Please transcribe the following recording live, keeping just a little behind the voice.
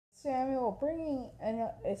Samuel, bringing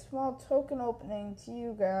a small token opening to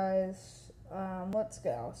you guys. Let's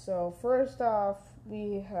go. So first off,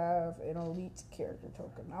 we have an elite character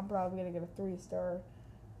token. I'm probably gonna get a 3-star.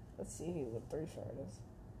 Let's see what 3-star it is.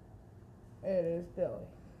 It is Billy.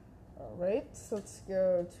 Alright, so let's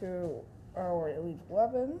go to our elite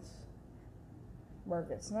weapons.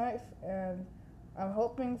 Market's knife, and I'm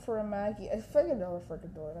hoping for a Maggie. I fucking never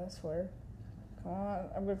freaking do it, I swear. Come on,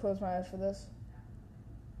 I'm gonna close my eyes for this.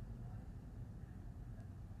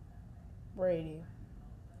 Brady.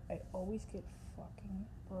 I always get fucking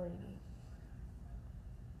Brady.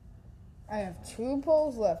 I have 2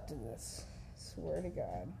 pulls left in this. Swear to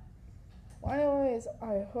God. Well, anyways,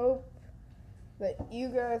 I hope that you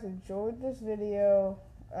guys enjoyed this video.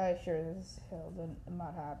 I sure this hill I'm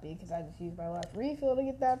not happy because I just used my last refill to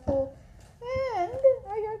get that pull. And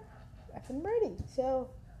I got effing Brady. So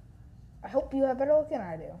I hope you have better luck than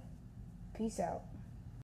I do. Peace out.